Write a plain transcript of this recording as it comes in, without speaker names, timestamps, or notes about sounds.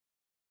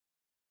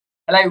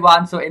Hello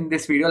everyone, so in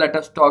this video let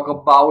us talk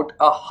about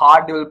a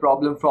hard level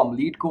problem from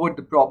LEETCODE.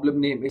 The problem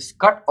name is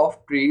cut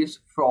off trees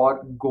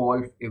for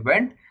golf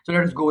event. So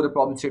let us go with the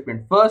problem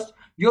statement first.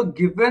 You're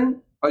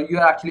given or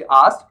you're actually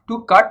asked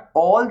to cut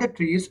all the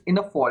trees in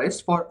a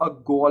forest for a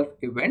golf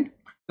event.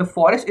 The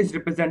forest is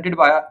represented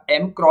by a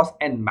M cross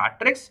N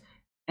matrix.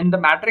 In the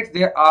matrix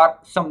there are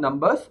some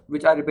numbers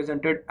which are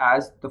represented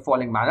as the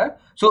following manner.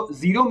 So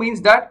 0 means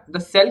that the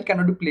cell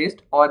cannot be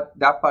placed or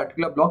that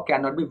particular block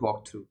cannot be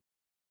walked through.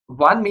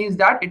 1 means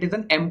that it is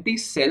an empty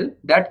cell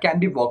that can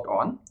be walked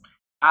on,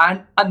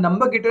 and a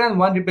number greater than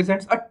 1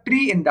 represents a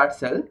tree in that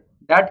cell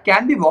that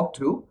can be walked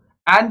through,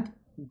 and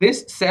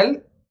this cell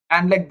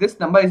and like this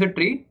number is a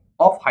tree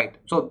of height.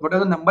 So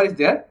whatever the number is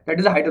there, that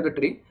is the height of the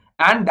tree,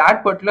 and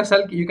that particular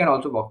cell you can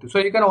also walk through. So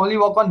you can only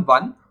walk on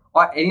 1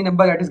 or any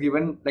number that is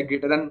given like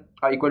greater than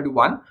or equal to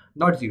 1,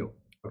 not 0.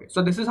 Okay,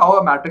 so this is how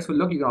a matrix will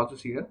look. You can also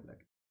see here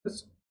like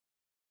this.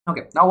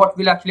 Okay, now what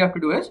we'll actually have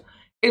to do is,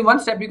 in one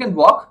step you can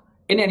walk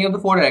in any of the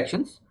 4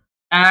 directions,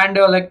 and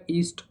like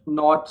east,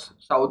 north,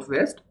 south,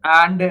 west.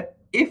 And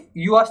if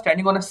you are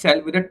standing on a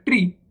cell with a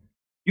tree,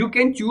 you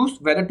can choose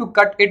whether to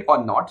cut it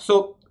or not.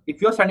 So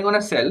if you're standing on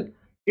a cell,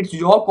 it's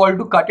your call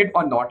to cut it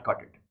or not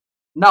cut it.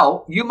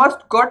 Now you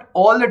must cut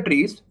all the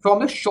trees from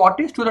the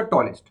shortest to the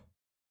tallest.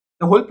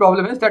 The whole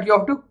problem is that you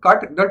have to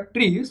cut the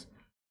trees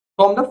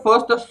from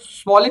the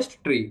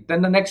smallest tree,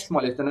 then the next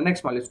smallest, then the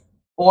next smallest,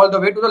 all the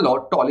way to the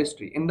tallest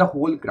tree in the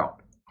whole ground.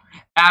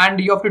 And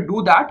you have to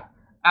do that.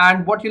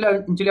 And what you'll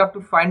eventually have to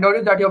find out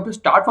is that you have to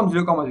start from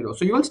 0, 0.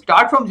 So you will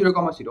start from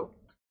 0, 0,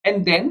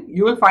 and then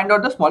you will find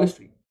out the smallest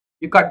tree.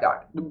 You cut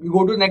that. You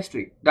go to the next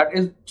tree that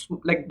is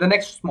like the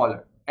next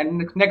smaller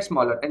and next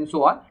smaller and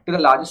so on to the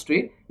largest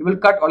tree. You will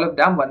cut all of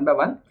them one by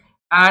one,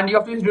 and you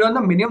have to learn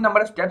the minimum number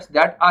of steps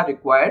that are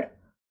required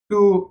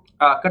to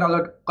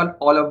cut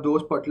all of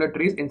those particular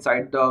trees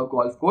inside the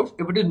golf course.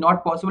 If it is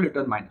not possible,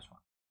 return -1.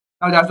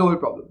 Now that's the whole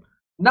problem.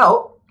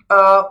 Now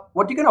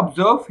what you can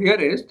observe here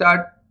is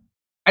that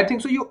I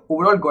think so you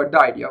overall got the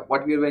idea.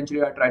 What we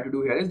eventually are trying to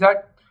do here is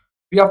that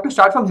we have to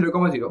start from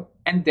 0, 0,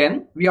 and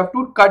then we have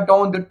to cut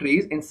down the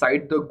trees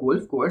inside the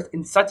golf course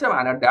in such a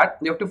manner that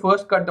we have to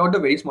first cut down the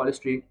very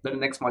smallest tree, then the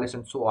next smallest,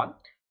 and so on.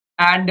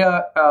 And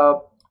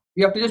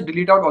we have to just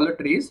delete out all the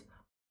trees.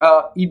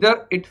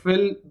 Either it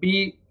will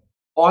be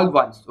all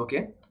ones.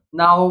 Okay.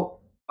 Now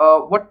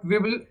what we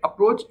will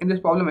approach in this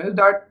problem is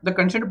that the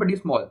condition is pretty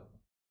small.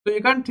 So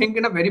you can think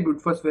in a very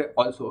beautiful way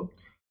also.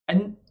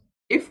 And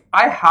if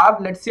I have,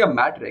 let's say, a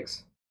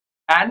matrix,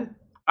 and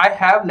I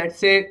have, let's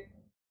say,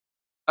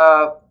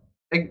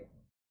 like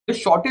the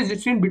shortest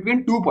distance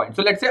between 2 points.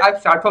 So let's say I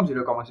start from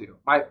 0, 0.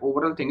 My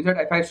overall thing is that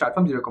if I start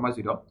from 0,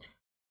 0,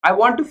 I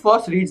want to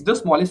first reach the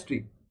smallest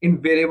tree in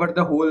wherever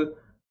the whole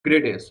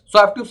grid is. So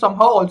I have to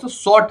somehow also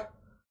sort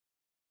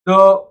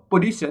the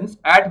positions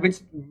at which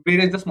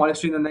where is the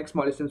smallest tree, the next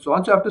smallest, and so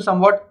on. So I have to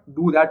somewhat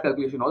do that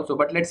calculation also.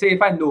 But let's say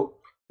if I know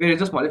where is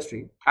the smallest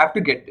tree, I have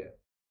to get there.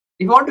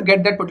 If I want to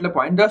get that particular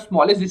point, the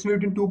smallest distance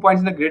between 2 points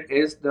in the grid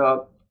is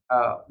the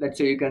let's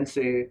say you can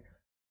say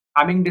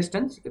Hamming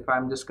distance, if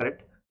I'm just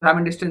correct. The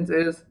Hamming distance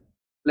is,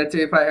 let's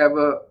say if I have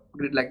a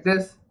grid like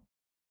this,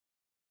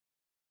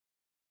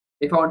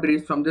 if I want to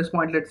reach from this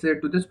point, let's say,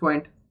 to this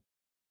point,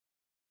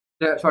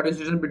 the shortest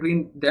distance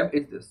between them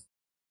is this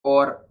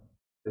or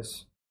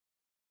this,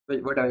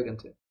 whatever you can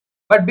say.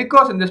 But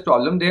because in this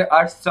problem there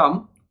are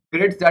some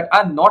grids that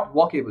are not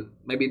walkable,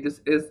 maybe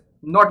this is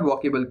not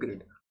walkable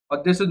grid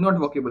or this is not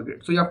walkable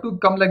grid, so you have to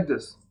come like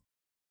this.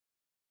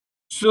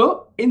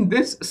 So in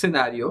this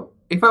scenario,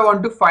 if I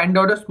want to find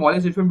out the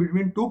smallest difference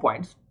between 2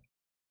 points,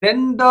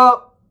 then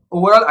the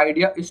overall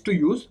idea is to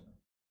use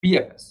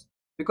BFS,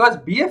 because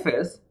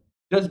BFS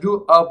just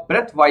do a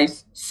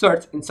breadth-wise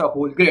search in the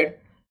whole grid,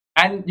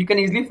 and you can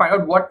easily find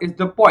out what is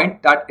the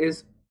point that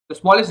is the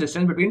smallest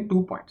distance between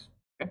 2 points,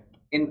 okay,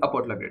 in a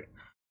particular grid.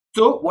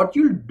 So what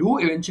you'll do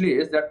eventually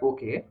is that,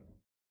 okay,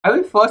 I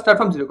will first start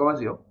from 0,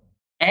 0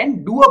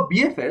 and do a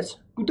BFS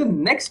to the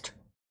next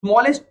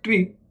smallest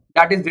tree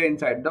that is there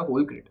inside the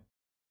whole grid.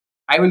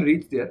 I will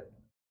reach there.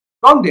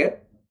 From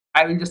there,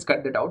 I will just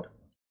cut that out,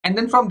 and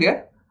then from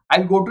there,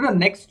 I'll go to the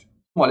next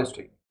smallest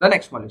tree, the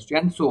next smallest tree,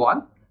 and so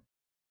on.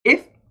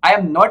 If I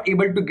am not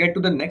able to get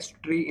to the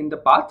next tree in the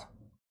path,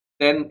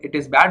 then it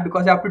is bad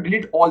because I have to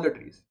delete all the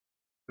trees,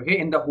 okay,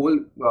 in the whole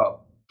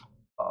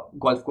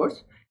golf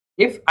course.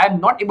 If I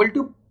am not able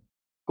to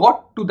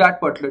got to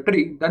that particular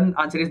tree, then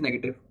answer is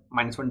negative,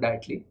 -1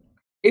 directly.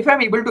 If I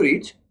am able to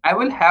reach, I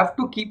will have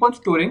to keep on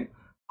storing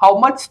how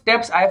much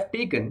steps I have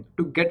taken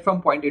to get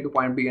from point A to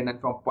point B and then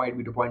from point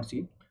B to point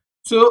C.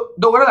 So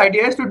the overall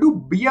idea is to do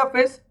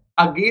BFS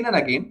again and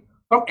again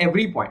from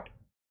every point,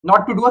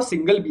 not to do a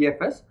single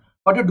BFS,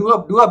 but to do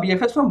a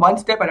BFS from one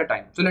step at a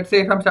time. So let's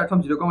say if I'm start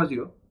from 0,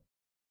 0,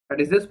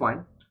 that is this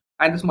point,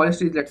 and the smallest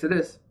tree is, let's say,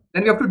 this,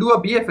 then we have to do a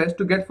BFS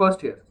to get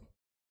first here.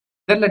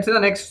 Then let's say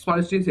the next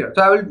smallest tree is here.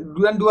 So I will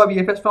then do a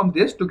BFS from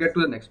this to get to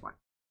the next point.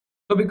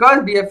 So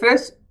because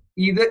BFS,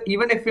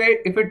 even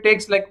if it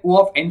takes like O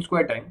of n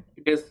square time,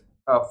 it is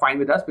fine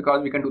with us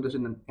because we can do this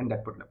in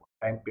that particular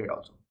time period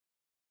also.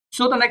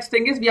 So the next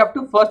thing is we have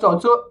to first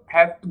also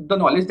have the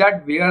knowledge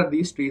that where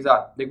these trees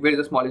are, like where is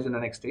the smallest in the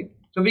next tree.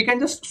 So we can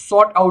just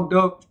sort out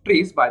the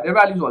trees by their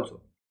values also,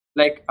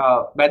 like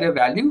by their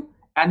value,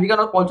 and we can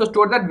also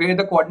store that where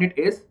the coordinate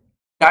is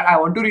that I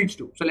want to reach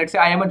to. So let's say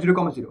I am at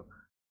 0, 0,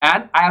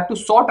 and I have to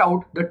sort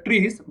out the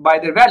trees by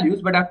their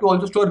values, but I have to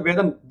also store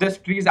where this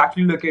tree is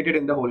actually located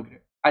in the whole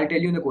grid. I'll tell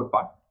you in the code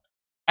part.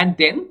 And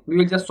then we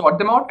will just sort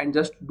them out and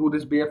just do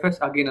this BFS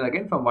again and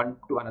again from one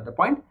to another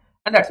point,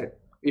 and that's it.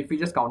 If we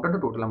just count out the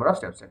total number of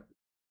steps. So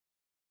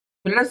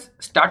let us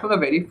start from the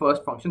very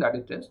first function, that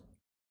is this.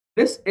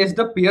 This is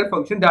the pair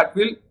function that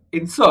will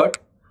insert.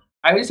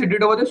 I will just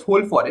iterate over this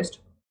whole forest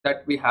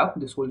that we have,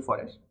 this whole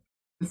forest.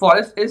 The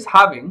forest is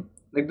having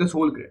like this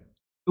whole grid.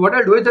 So what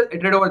I'll do is just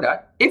iterate over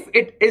that. If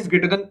it is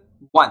greater than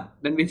 1,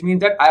 then which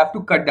means that I have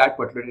to cut that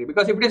particular tree,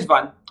 because if it is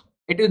 1,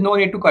 it is no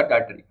need to cut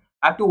that tree.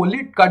 I have to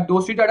only cut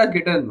those trees that are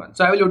greater than 1.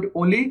 So I will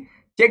only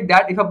check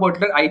that if a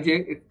particular ij,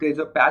 if there is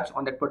a patch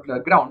on that particular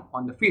ground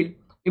on the field,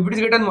 if it is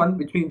greater than 1,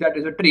 which means that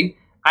is a tree,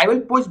 I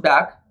will push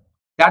back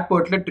that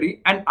particular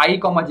tree and I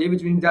comma j,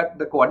 which means that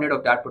the coordinate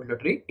of that particular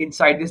tree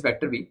inside this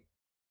vector v,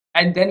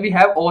 and then we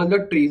have all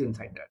the trees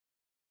inside that.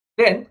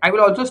 Then I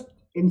will also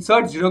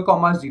insert 0,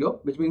 0,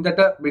 which means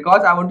that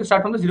because I want to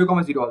start from the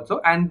 0, 0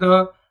 also, and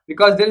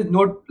because there is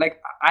no,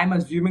 like I'm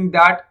assuming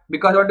that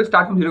because I want to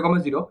start from 0,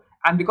 0,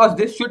 and because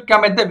this should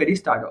come at the very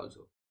start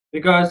also,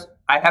 because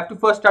I have to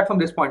first start from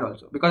this point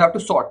also, because I have to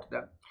sort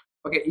them.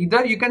 Okay,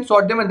 either you can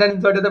sort them and then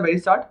insert at the very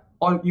start,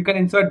 or you can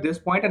insert this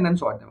point and then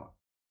sort them out.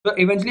 So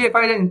eventually if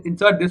I then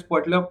insert this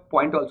particular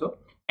point also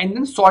and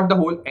then sort the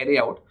whole array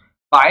out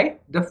by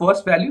the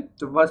first value,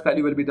 the first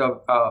value will be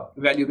the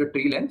value of the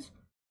tree length,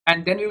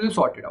 and then we will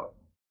sort it out.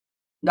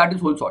 That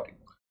is whole sorting.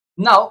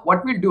 Now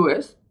what we'll do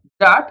is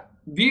that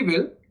we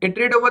will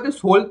iterate over this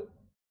whole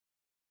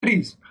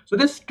trees. So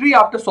this tree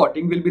after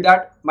sorting will be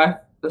that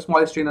the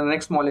smallest tree and the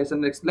next smallest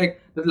and next,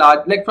 like the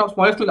large, like from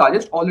smallest to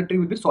largest, all the tree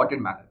will be sorted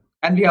manner,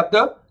 and we have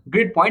the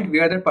grid point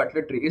where that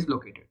particular tree is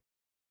located.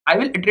 I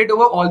will iterate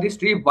over all these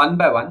trees one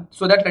by one,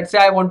 so that let's say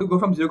I want to go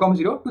from 0,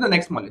 0 to the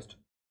next smallest.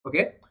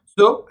 Okay,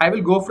 so I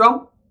will go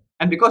from,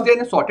 and because they are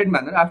in a sorted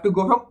manner, I have to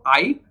go from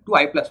I to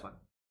I plus 1.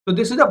 So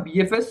this is a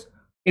BFS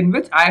in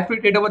which I have to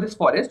iterate over this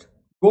forest,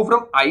 go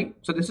from I.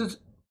 So this is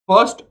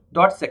first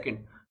dot second.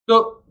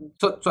 So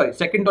sorry,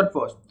 second dot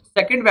first.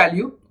 Second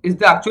value is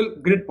the actual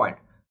grid point.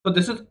 So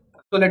this is,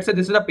 so let's say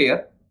this is a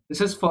pair. This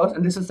is first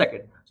and this is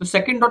second. So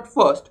second dot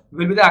first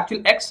will be the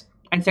actual x,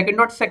 and second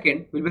dot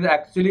second will be the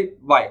actually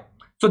y.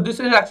 So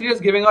this is actually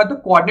just giving out the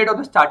coordinate of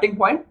the starting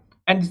point,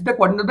 and this is the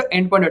coordinate of the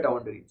end point that I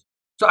want to reach.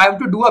 So I have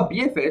to do a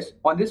BFS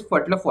on this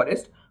particular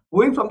forest,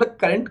 going from the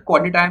current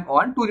coordinate I am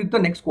on to reach the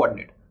next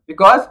coordinate,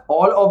 because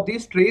all of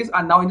these trees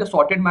are now in the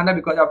sorted manner,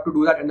 because I have to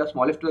do that in the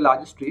smallest to the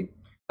largest tree.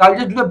 So I'll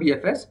just do the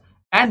BFS,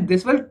 and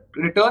this will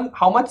return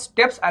how much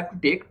steps I have to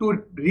take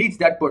to reach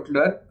that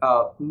particular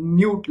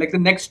new, like the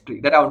next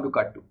tree that I want to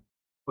cut to.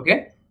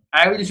 Okay,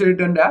 I will just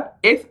return that.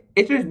 If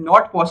it is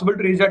not possible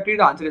to reach that tree,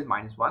 the answer is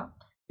 -1.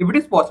 If it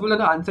is possible, then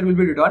the answer will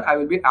be returned. I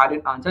will be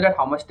adding answer that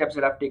how much steps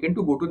that I have taken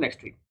to go to the next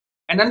tree,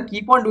 and then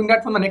keep on doing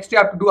that from the next tree.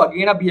 I have to do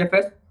again a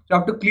BFS. So I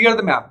have to clear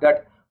the map,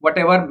 that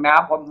whatever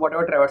map or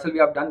whatever traversal we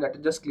have done, that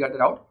is just clear that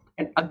out,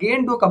 and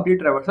again do a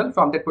complete traversal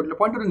from that particular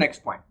point to the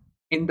next point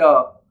in the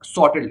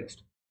sorted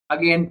list.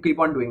 Again, keep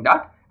on doing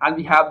that, and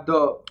we have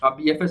the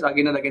BFS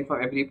again and again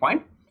for every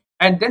point.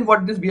 And then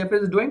what this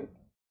BFS is doing,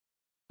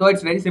 so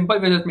it's very simple.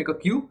 We just make a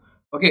queue.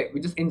 Okay,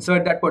 we just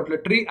insert that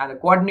particular tree and a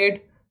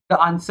coordinate.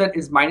 The answer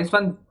is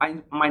 -1.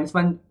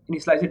 -1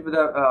 initialize it with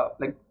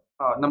a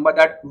number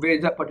that where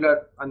the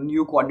particular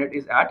new coordinate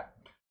is at.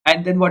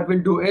 And then what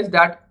we'll do is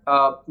that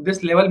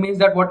this level means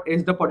that what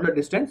is the particular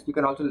distance. You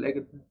can also like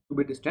it to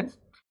be distance.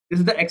 This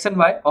is the x and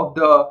y of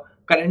the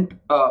current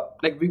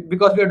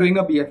because we are doing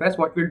a BFS.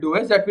 What we'll do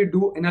is that we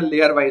do in a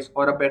layer wise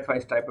or a bed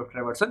wise type of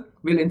traversal.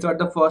 We'll insert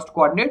the first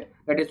coordinate,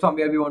 that is from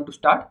where we want to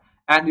start,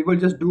 and we will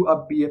just do a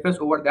BFS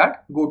over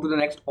that, go to the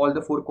next all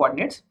the 4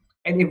 coordinates.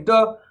 And if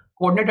the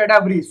coordinate that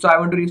I've reached, so I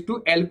want to reach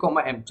to L,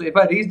 M. So if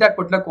I reach that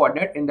particular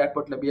coordinate in that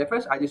particular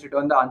BFS, I just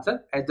return the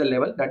answer as the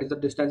level, that is the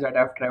distance that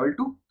I have traveled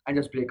to, and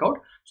just break out.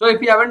 So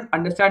if you haven't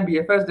understand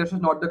BFS, this is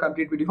not the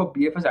complete video for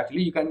BFS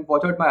actually. You can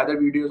watch out my other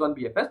videos on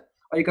BFS,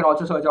 or you can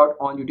also search out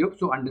on YouTube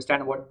to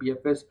understand what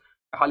BFS,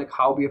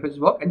 how BFS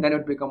work, and then it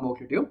will become more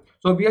clear.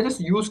 So we are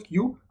just use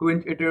Q to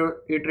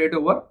iterate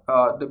over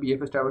the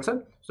BFS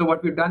traversal. So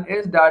what we've done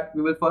is that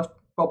we will first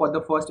pop out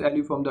the first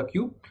value from the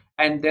queue,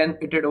 and then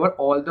iterate over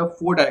all the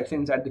 4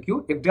 directions inside the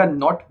queue if they are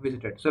not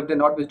visited. So if they're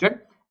not visited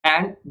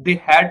and they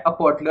had a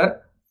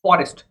particular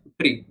forest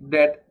tree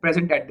that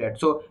present at that,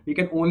 so we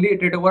can only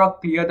iterate over or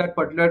clear that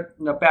particular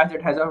patch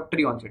that has a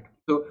tree on it.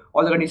 So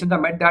all the conditions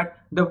are met, that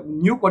the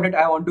new coordinate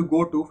I want to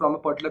go to from a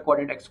particular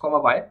coordinate x,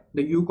 y,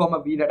 the u,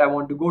 v that I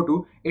want to go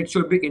to, it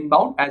should be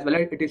inbound as well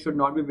as it should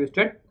not be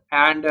visited,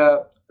 and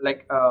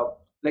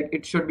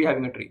it should be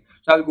having a tree.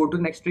 So I will go to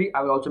the next tree.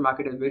 I will also mark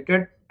it as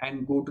visited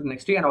and go to the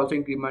next tree, and also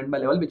increment by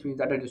level, which means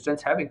that the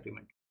distance have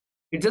increment.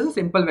 It's just a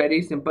simple,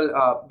 very simple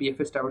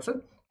BFS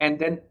traversal. And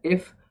then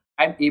if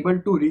I'm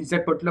able to reach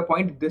that particular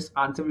point, this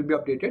answer will be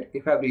updated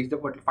if I've reached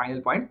the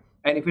final point.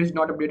 And if it is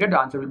not updated, the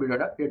answer will be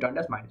returned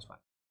as -1.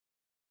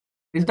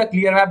 This is the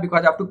clear map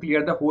because I have to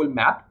clear the whole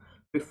map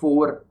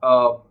before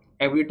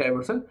every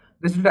traversal.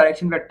 This is the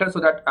direction vector,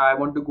 so that I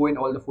want to go in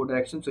all the 4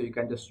 directions. So you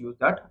can just use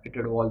that,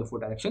 iterate over all the 4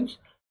 directions.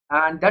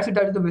 And that's it.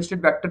 That is the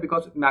wasted vector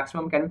because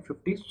maximum can be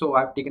 50. So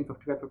I've taken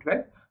 55,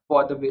 55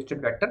 for the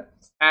wasted vector.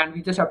 And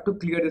we just have to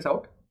clear this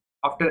out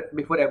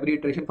before every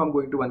iteration from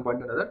going to one point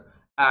to another.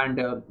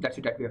 And that's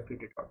it that we have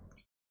created out.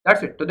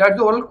 That's it. So that's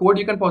the overall code.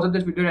 You can pause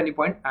this video at any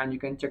point and you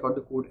can check out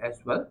the code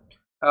as well.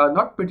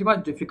 Not pretty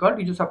much difficult.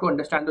 You just have to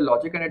understand the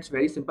logic, and it's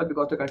very simple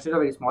because the constraints are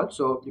very small.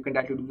 So you can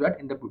directly do that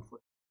in the brute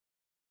force.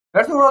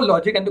 That's the overall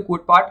logic and the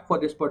code part for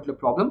this particular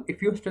problem.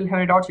 If you still have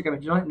any doubts, you can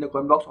mention in the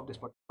comment box of this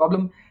particular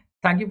problem.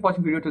 Thank you for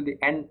watching the video to the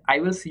end. I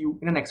will see you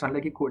in the next one.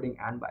 Like coding,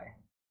 and bye.